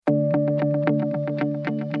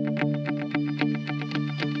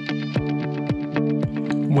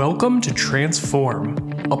Welcome to Transform,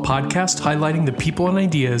 a podcast highlighting the people and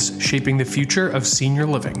ideas shaping the future of senior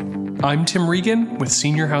living. I'm Tim Regan with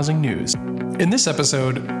Senior Housing News. In this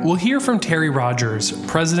episode, we'll hear from Terry Rogers,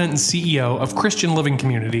 President and CEO of Christian Living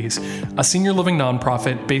Communities, a senior living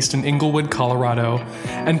nonprofit based in Englewood, Colorado,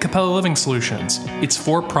 and Capella Living Solutions, its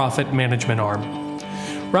for-profit management arm.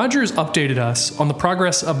 Rogers updated us on the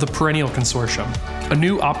progress of the Perennial Consortium, a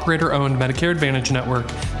new operator-owned Medicare Advantage network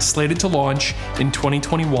slated to launch in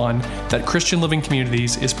 2021 that Christian Living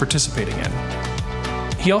Communities is participating in.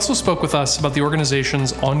 He also spoke with us about the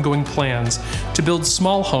organization's ongoing plans to build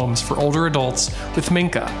small homes for older adults with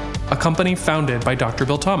Minka, a company founded by Dr.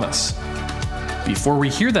 Bill Thomas. Before we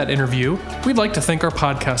hear that interview, we'd like to thank our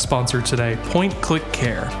podcast sponsor today, Point Click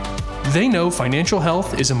Care. They know financial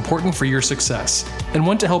health is important for your success and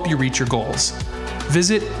want to help you reach your goals.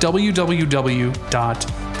 Visit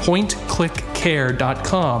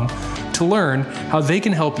www.pointclickcare.com to learn how they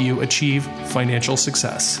can help you achieve financial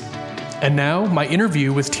success. And now, my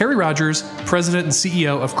interview with Terry Rogers, President and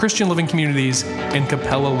CEO of Christian Living Communities and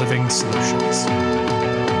Capella Living Solutions.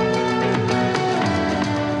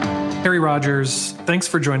 Terry Rogers, thanks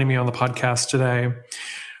for joining me on the podcast today.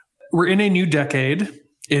 We're in a new decade.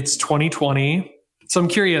 It's 2020. So I'm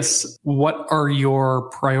curious, what are your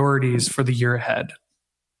priorities for the year ahead?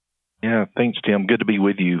 Yeah, thanks, Tim. Good to be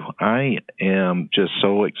with you. I am just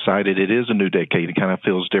so excited. It is a new decade. It kind of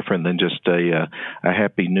feels different than just a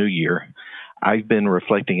happy new year. I've been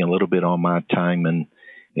reflecting a little bit on my time in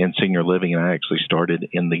senior living, and I actually started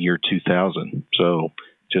in the year 2000. So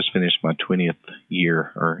just finished my 20th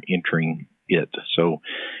year or entering it. So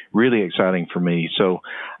really exciting for me. So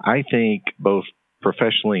I think both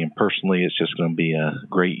professionally and personally, it's just going to be a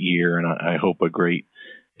great year, and I hope a great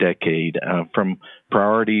decade. From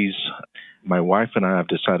priorities, my wife and I have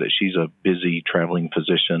decided she's a busy traveling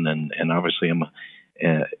physician, and obviously I'm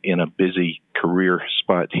in a busy career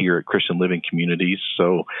spot here at Christian Living Communities.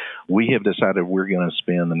 So we have decided we're going to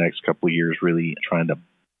spend the next couple of years really trying to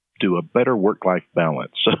do a better work-life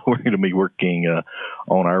balance. So we're going to be working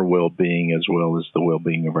on our well-being as well as the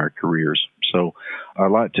well-being of our careers. So a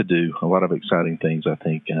lot to do, a lot of exciting things, I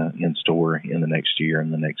think, in store in the next year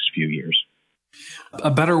and the next few years.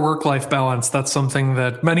 A better work-life balance, that's something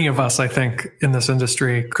that many of us, I think, in this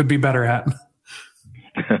industry could be better at.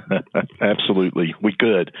 Absolutely. We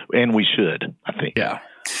could, and we should, I think. Yeah.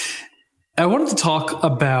 I wanted to talk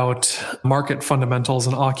about market fundamentals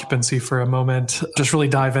and occupancy for a moment, just really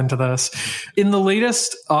dive into this. In the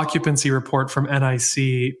latest occupancy report from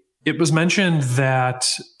NIC, it was mentioned that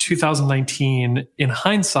 2019, in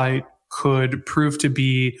hindsight, could prove to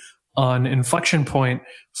be an inflection point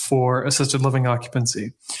for assisted living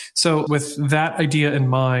occupancy. So with that idea in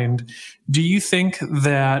mind, do you think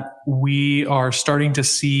that we are starting to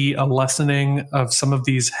see a lessening of some of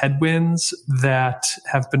these headwinds that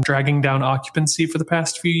have been dragging down occupancy for the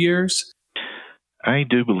past few years? I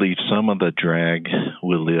do believe some of the drag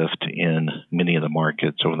will lift in many of the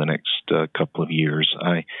markets over the next couple of years.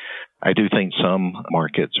 I do think some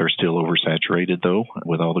markets are still oversaturated, though,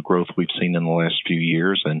 with all the growth we've seen in the last few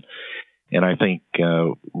years. And I think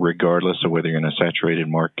regardless of whether you're in a saturated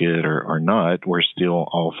market or not, we're still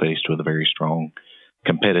all faced with a very strong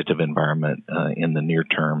competitive environment in the near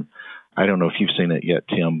term. I don't know if you've seen it yet,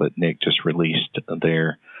 Tim, but NIC just released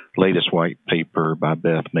their latest white paper by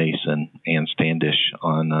Beth Mason and Standish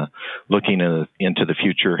on looking into the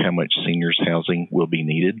future, how much seniors housing will be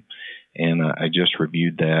needed. And I just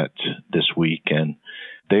reviewed that this week. And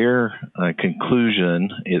their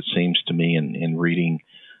conclusion, it seems to me, in reading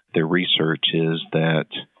their research, is that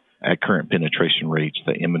at current penetration rates,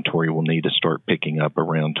 the inventory will need to start picking up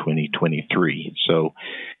around 2023. So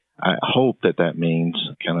I hope that means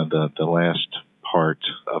kind of the last part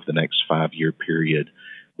of the next 5-year period,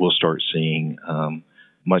 we'll start seeing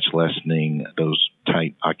much lessening those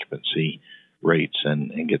tight occupancy rates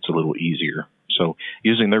and gets a little easier. So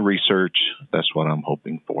using their research, that's what I'm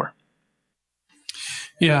hoping for.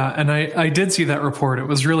 Yeah, and I did see that report. It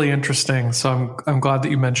was really interesting. So I'm glad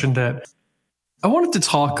that you mentioned it. I wanted to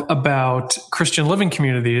talk about Christian Living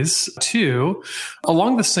Communities too,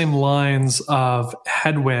 along the same lines of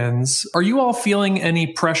headwinds. Are you all feeling any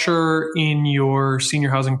pressure in your senior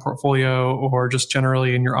housing portfolio or just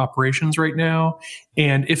generally in your operations right now?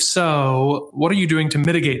 And if so, what are you doing to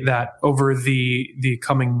mitigate that over the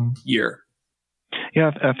coming year?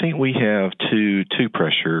 Yeah, I think we have two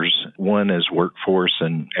pressures. One is workforce,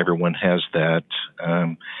 and everyone has that.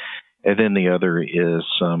 And then the other is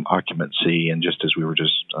occupancy, and just as we were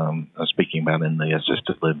just speaking about in the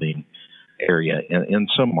assisted living area, in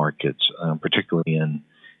some markets, particularly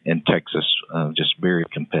and Texas, just very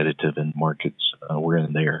competitive in markets we're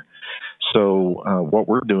in there. So what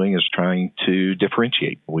we're doing is trying to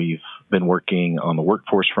differentiate. We've been working on the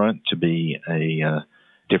workforce front to be a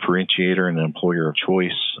differentiator and an employer of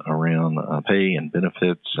choice around pay and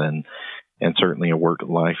benefits and certainly a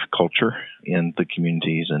work-life culture in the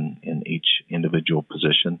communities and in each individual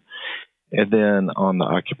position. And then on the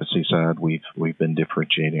occupancy side, we've been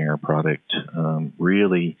differentiating our product.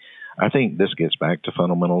 Really, I think this gets back to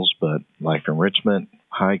fundamentals, but life enrichment,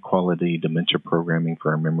 high-quality dementia programming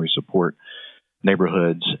for our memory support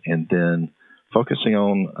neighborhoods, and then focusing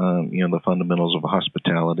on the fundamentals of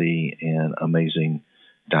hospitality and amazing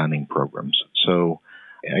dining programs. So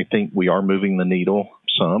I think we are moving the needle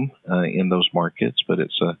some in those markets, but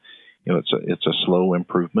it's a slow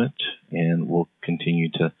improvement, and we'll continue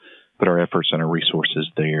to put our efforts and our resources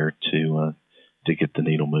there to get the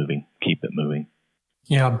needle moving, keep it moving.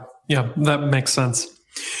 Yeah, that makes sense.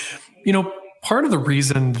 Part of the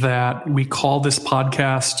reason that we call this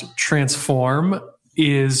podcast Transform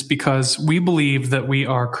is because we believe that we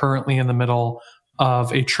are currently in the middle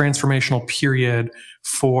of a transformational period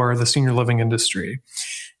for the senior living industry.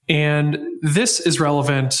 And this is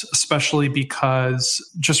relevant, especially because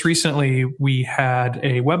just recently we had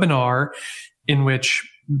a webinar in which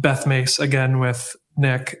Beth Mace, again with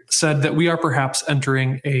Nick, said that we are perhaps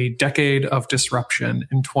entering a decade of disruption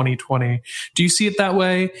in 2020. Do you see it that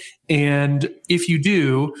way? And if you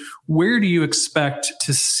do, where do you expect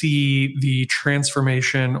to see the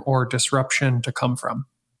transformation or disruption to come from?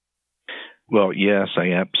 Well, yes,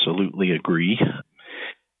 I absolutely agree.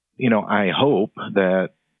 I hope that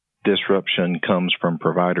disruption comes from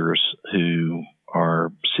providers who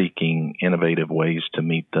are seeking innovative ways to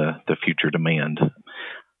meet the future demand.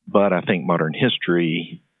 But I think modern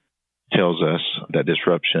history tells us that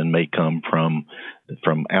disruption may come from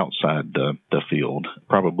outside the field,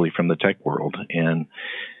 probably from the tech world. And,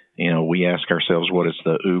 we ask ourselves, what is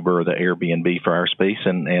the Uber or the Airbnb for our space?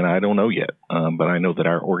 And I don't know yet. But I know that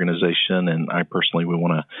our organization and I personally, we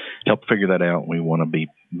want to help figure that out. We want to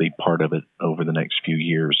be part of it over the next few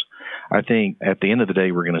years. I think at the end of the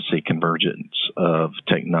day, we're going to see convergence of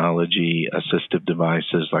technology, assistive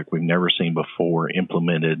devices like we've never seen before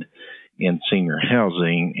implemented in senior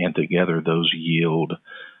housing, and together those yield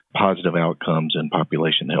positive outcomes in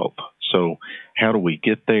population health. So how do we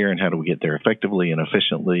get there, and how do we get there effectively and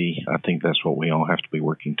efficiently? I think that's what we all have to be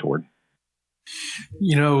working toward.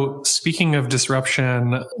 Speaking of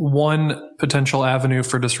disruption, one potential avenue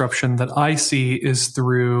for disruption that I see is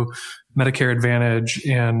through Medicare Advantage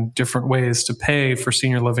and different ways to pay for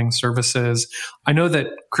senior living services. I know that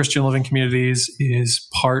Christian Living Communities is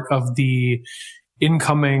part of the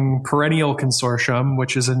incoming Perennial Consortium,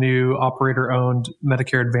 which is a new operator-owned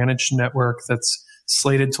Medicare Advantage network that's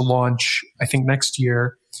slated to launch, I think, next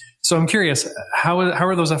year. So I'm curious, how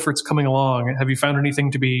are those efforts coming along? Have you found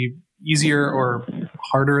anything to be easier or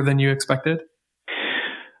harder than you expected?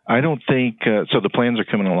 I don't think so. The plans are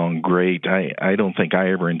coming along great. I don't think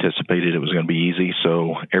I ever anticipated it was going to be easy.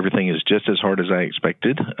 So everything is just as hard as I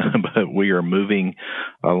expected, but we are moving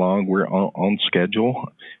along. We're on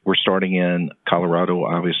schedule. We're starting in Colorado,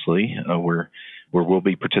 obviously, where we'll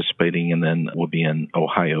be participating, and then we'll be in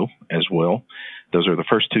Ohio as well. Those are the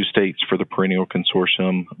first two states for the Perennial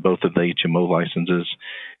Consortium. Both of the HMO licenses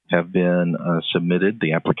have been submitted.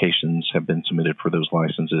 The applications have been submitted for those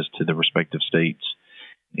licenses to the respective states.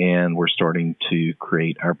 And we're starting to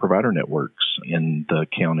create our provider networks in the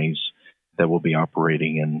counties that will be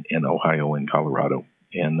operating in Ohio and Colorado.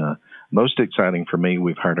 And most exciting for me,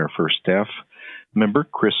 we've hired our first staff member.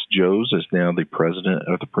 Chris Joes is now the president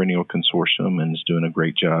of the Perennial Consortium and is doing a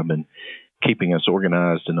great job in keeping us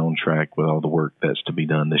organized and on track with all the work that's to be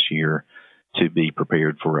done this year to be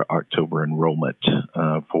prepared for October enrollment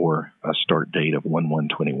for a start date of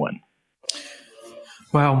 1/1/21.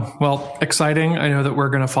 Wow. Well, exciting. I know that we're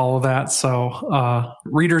going to follow that. So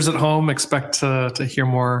readers at home, expect to hear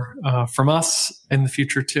more from us in the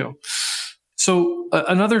future too. So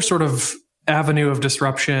another sort of avenue of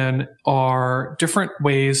disruption are different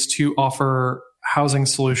ways to offer housing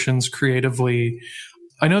solutions creatively.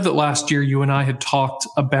 I know that last year you and I had talked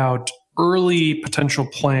about early potential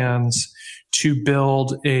plans to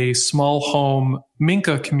build a small home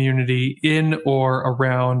Minka community in or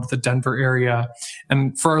around the Denver area.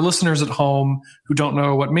 And for our listeners at home who don't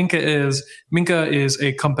know what Minka is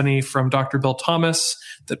a company from Dr. Bill Thomas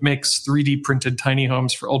that makes 3D printed tiny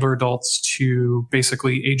homes for older adults to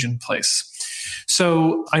basically age in place.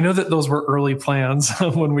 So I know that those were early plans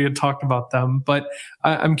when we had talked about them, but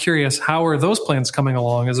I'm curious, how are those plans coming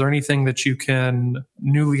along? Is there anything that you can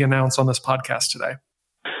newly announce on this podcast today?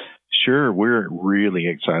 Sure, we're really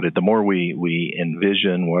excited. The more we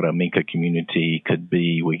envision what a Minka community could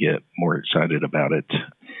be, we get more excited about it.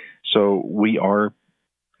 So we are,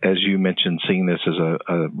 as you mentioned, seeing this as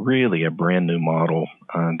a really a brand new model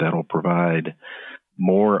that'll provide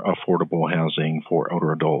more affordable housing for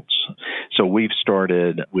older adults. So we've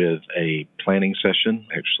started with a planning session,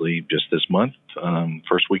 actually just this month,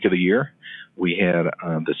 first week of the year. We had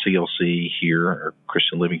the CLC here, or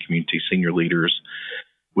Christian Living Community senior leaders,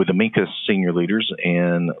 with the Minka senior leaders,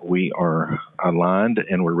 and we are aligned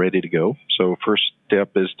and we're ready to go. So first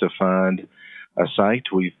step is to find a site.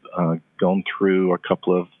 We've gone through a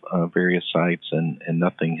couple of various sites, and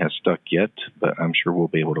nothing has stuck yet, but I'm sure we'll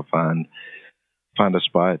be able to find a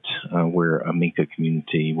spot where a Minka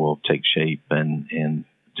community will take shape and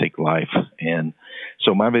take life. And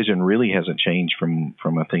so my vision really hasn't changed from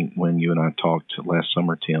I think when you and I talked last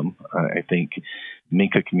summer, Tim. I think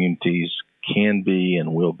Minka communities can be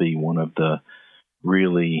and will be one of the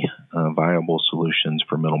really viable solutions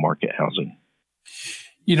for middle market housing.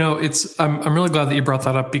 You know, I'm really glad that you brought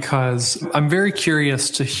that up, because I'm very curious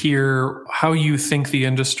to hear how you think the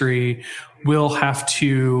industry will have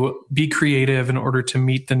to be creative in order to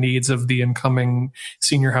meet the needs of the incoming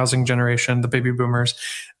senior housing generation, the baby boomers.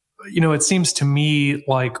 You know, it seems to me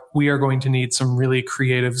like we are going to need some really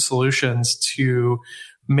creative solutions to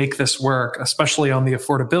make this work, especially on the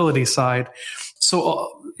affordability side. So,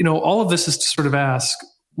 you know, all of this is to sort of ask,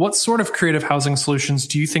 what sort of creative housing solutions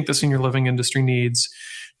do you think the senior living industry needs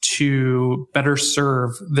to better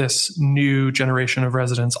serve this new generation of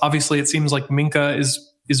residents? Obviously, it seems like Minka is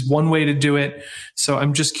one way to do it. So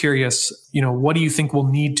I'm just curious, you know, what do you think will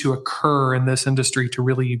need to occur in this industry to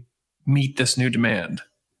really meet this new demand?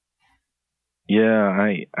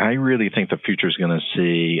 Yeah, I really think the future is going to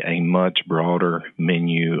see a much broader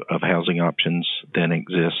menu of housing options than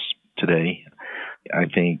exists today. I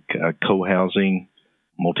think co-housing,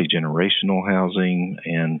 multi-generational housing,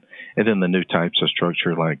 and then the new types of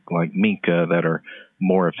structure like Minka that are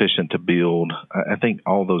more efficient to build. I think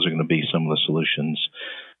all those are going to be some of the solutions.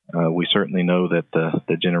 We certainly know that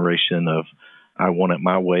the generation of I want it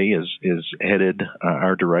my way is headed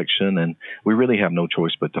our direction, and we really have no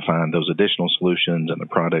choice but to find those additional solutions and the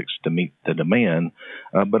products to meet the demand,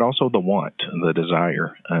 but also the want, the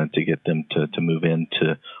desire to get them to move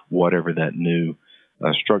into whatever that new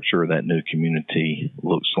structure, that new community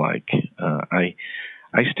looks like.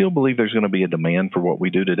 I still believe there's going to be a demand for what we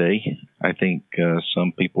do today. I think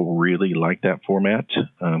some people really like that format,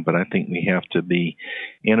 but I think we have to be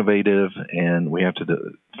innovative, and we have to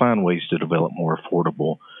find ways to develop more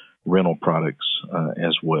affordable rental products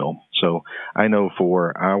as well. So I know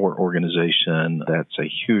for our organization, that's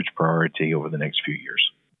a huge priority over the next few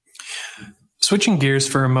years. Switching gears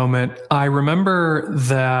for a moment, I remember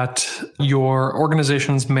that your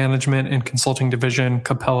organization's management and consulting division,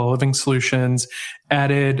 Capella Living Solutions,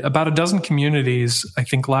 added about a dozen communities, I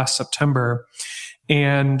think last September.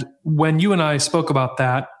 And when you and I spoke about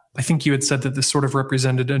that, I think you had said that this sort of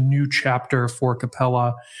represented a new chapter for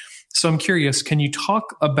Capella. So I'm curious, can you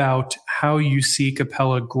talk about how you see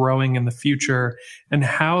Capella growing in the future and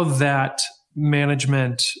how that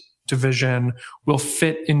management division will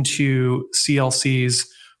fit into CLC's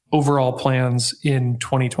overall plans in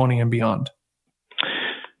 2020 and beyond?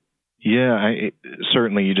 Yeah,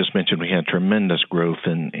 certainly you just mentioned we had tremendous growth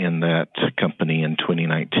in that company in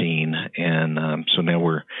 2019. And so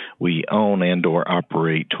now we own and or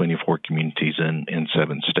operate 24 communities in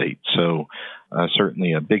 7 states. So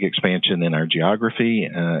certainly a big expansion in our geography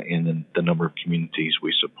and in the number of communities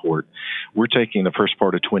we support. We're taking the first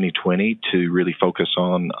part of 2020 to really focus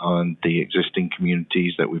on the existing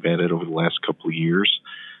communities that we've added over the last couple of years.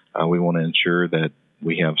 We want to ensure that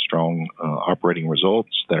we have strong operating results,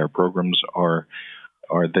 that our programs are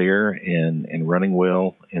there and running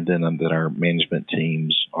well, and then that our management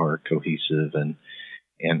teams are cohesive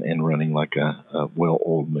and running like a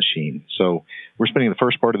well-oiled machine. So we're spending the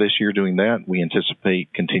first part of this year doing that. We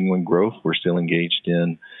anticipate continuing growth. We're still engaged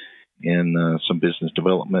in some business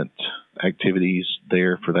development activities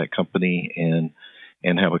there for that company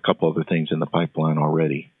and have a couple other things in the pipeline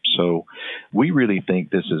already. So we really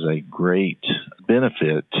think this is a great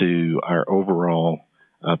benefit to our overall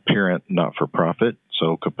parent not-for-profit.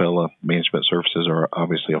 So Capella Management Services are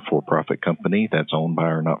obviously a for-profit company that's owned by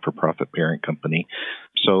our not-for-profit parent company.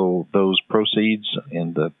 So those proceeds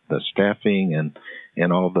and the staffing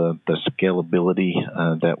and all the scalability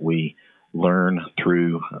that we learn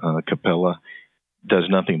through Capella does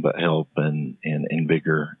nothing but help and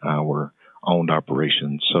invigorate our owned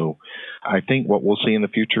operations. So I think what we'll see in the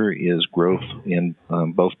future is growth in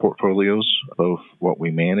both portfolios, both what we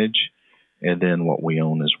manage and then what we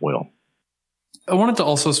own as well. I wanted to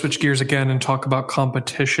also switch gears again and talk about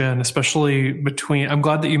competition, especially between, I'm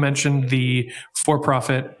glad that you mentioned the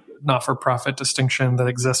for-profit, not-for-profit distinction that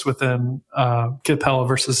exists within Capella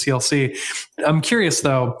versus CLC. I'm curious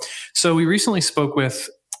though, so we recently spoke with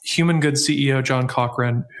Human Goods CEO John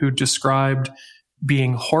Cochran, who described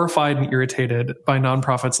being horrified and irritated by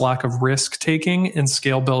nonprofits' lack of risk-taking and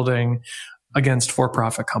scale building against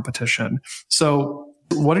for-profit competition. So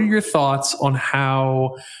what are your thoughts on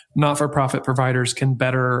how not-for-profit providers can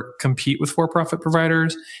better compete with for-profit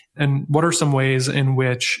providers? And what are some ways in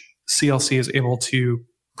which CLC is able to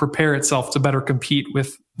prepare itself to better compete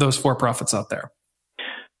with those for-profits out there?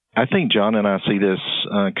 I think John and I see this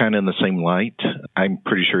kind of in the same light. I'm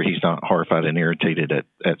pretty sure he's not horrified and irritated at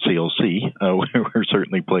CLC. We're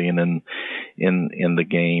certainly playing in the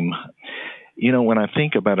game. You know, when I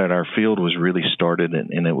think about it, our field was really started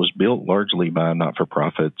and it was built largely by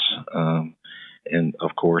not-for-profits. And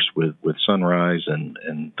of course, with Sunrise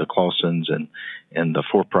and the Clausens and the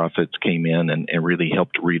for-profits came in and really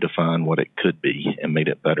helped redefine what it could be and made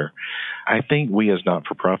it better. I think we as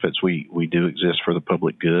not-for-profits, we do exist for the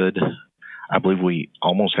public good. I believe we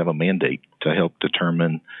almost have a mandate to help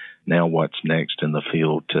determine now what's next in the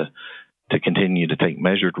field, to continue to take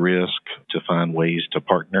measured risk, to find ways to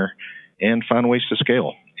partner, and find ways to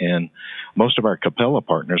scale. And most of our Capella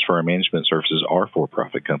partners for our management services are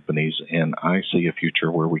for-profit companies, and I see a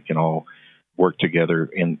future where we can all work together.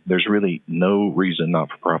 And there's really no reason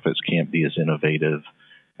not-for-profits can't be as innovative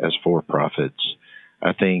as for-profits.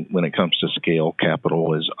 I think when it comes to scale,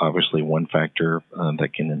 capital is obviously one factor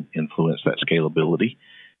that can influence that scalability.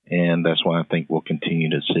 And that's why I think we'll continue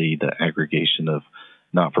to see the aggregation of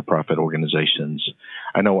not-for-profit organizations.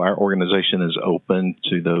 I know our organization is open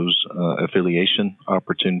to those affiliation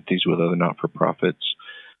opportunities with other not-for-profits,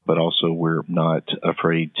 but also we're not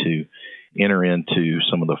afraid to enter into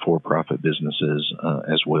some of the for-profit businesses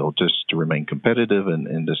as well, just to remain competitive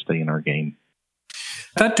and to stay in our game.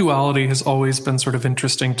 That duality has always been sort of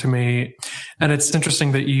interesting to me. And it's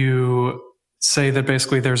interesting that you say that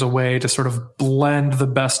basically there's a way to sort of blend the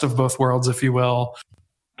best of both worlds, if you will.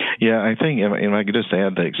 Yeah, I think if I could just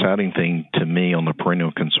add, the exciting thing to me on the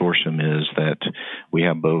Perennial Consortium is that we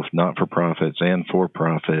have both not-for-profits and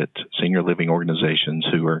for-profit senior living organizations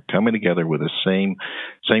who are coming together with the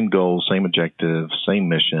same goals, same objectives, same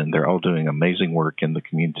mission. They're all doing amazing work in the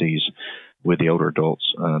communities with the older adults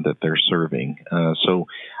that they're serving. So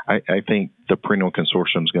I think the Perennial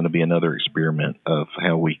Consortium is going to be another experiment of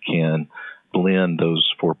how we can blend those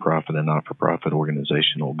for-profit and not-for-profit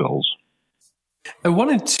organizational goals. I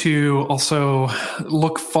wanted to also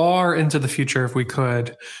look far into the future if we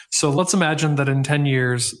could. So let's imagine that in 10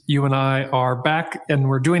 years, you and I are back and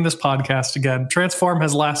we're doing this podcast again. Transform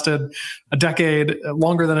has lasted a decade,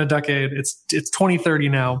 longer than a decade. It's 2030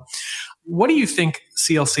 now. What do you think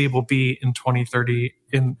CLC will be in 2030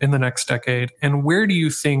 in the next decade? And where do you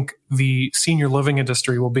think the senior living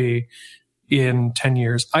industry will be in 10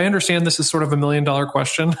 years? I understand this is sort of $1 million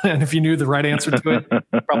question. And if you knew the right answer to it,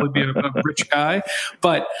 you'd probably be a rich guy.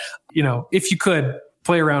 But, you know, if you could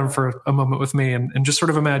play around for a moment with me and just sort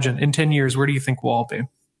of imagine in 10 years, where do you think we'll all be?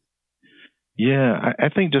 Yeah, I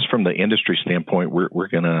think just from the industry standpoint, we're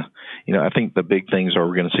going to, I think the big things are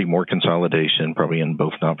we're going to see more consolidation, probably in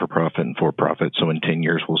both not-for-profit and for-profit. So in 10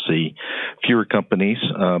 years, we'll see fewer companies,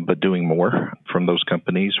 but doing more from those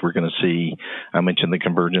companies. We're going to see, I mentioned the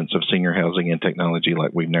convergence of senior housing and technology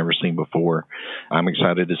like we've never seen before. I'm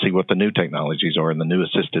excited to see what the new technologies are and the new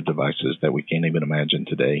assisted devices that we can't even imagine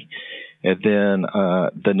today. And then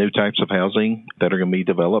the new types of housing that are going to be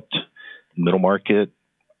developed, middle market.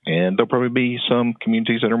 And there'll probably be some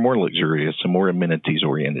communities that are more luxurious and more amenities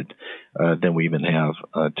oriented than we even have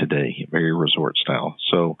today, very resort style.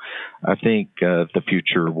 So I think the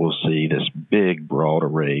future will see this big, broad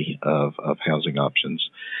array of housing options.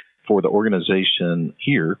 For the organization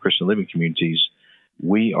here, Christian Living Communities,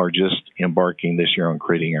 we are just embarking this year on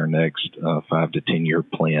creating our next 5 to 10 year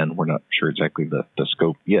plan. We're not sure exactly the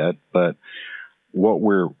scope yet, but what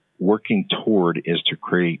we're working toward is to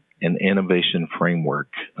create an innovation framework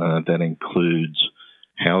that includes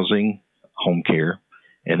housing, home care,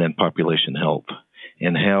 and then population health.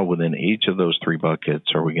 And how within each of those three buckets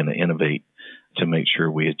are we going to innovate to make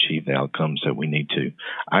sure we achieve the outcomes that we need to.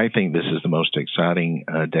 I think this is the most exciting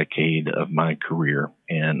decade of my career,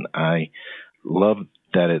 and I love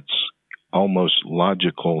that it's almost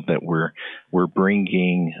logical that we're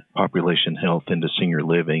bringing population health into senior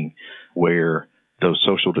living, where those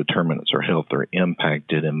social determinants of health are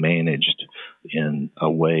impacted and managed in a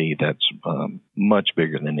way that's much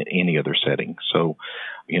bigger than in any other setting. So,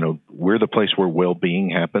 we're the place where well-being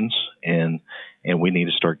happens, and we need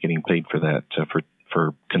to start getting paid for that,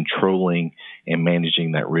 for controlling and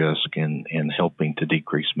managing that risk and helping to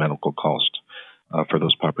decrease medical costs for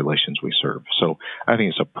those populations we serve. So I think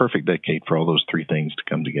it's a perfect decade for all those three things to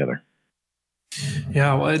come together.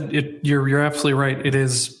 Yeah, well, you're absolutely right. It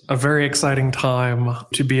is a very exciting time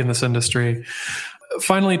to be in this industry.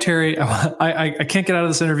 Finally, Terry, I can't get out of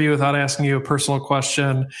this interview without asking you a personal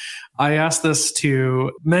question. I ask this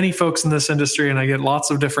to many folks in this industry, and I get lots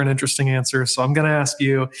of different interesting answers. So I'm going to ask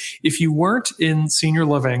you, if you weren't in senior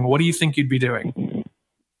living, what do you think you'd be doing?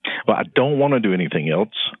 Well, I don't want to do anything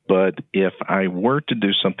else, but if I were to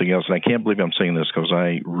do something else, and I can't believe I'm saying this because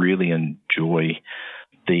I really enjoy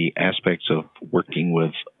the aspects of working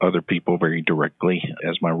with other people very directly,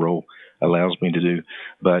 as my role allows me to do,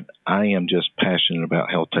 but I am just passionate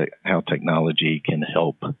about how technology can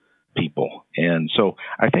help people. And so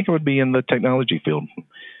I think I would be in the technology field.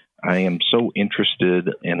 I am so interested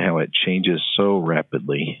in how it changes so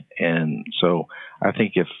rapidly. And so I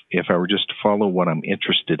think if I were just to follow what I'm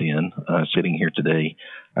interested in, sitting here today,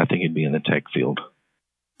 I think it'd be in the tech field.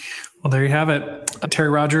 Well, there you have it. Terry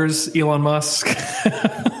Rogers, Elon Musk.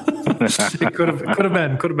 It could have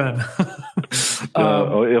been.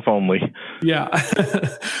 If only. Yeah.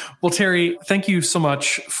 Well, Terry, thank you so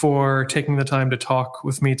much for taking the time to talk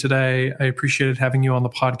with me today. I appreciated having you on the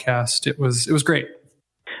podcast. It was great.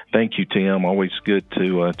 Thank you, Tim. Always good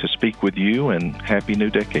to speak with you, and happy new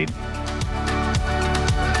decade.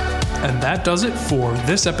 And that does it for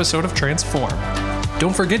this episode of Transform.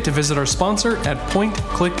 Don't forget to visit our sponsor at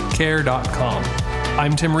pointclickcare.com.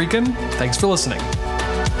 I'm Tim Regan. Thanks for listening.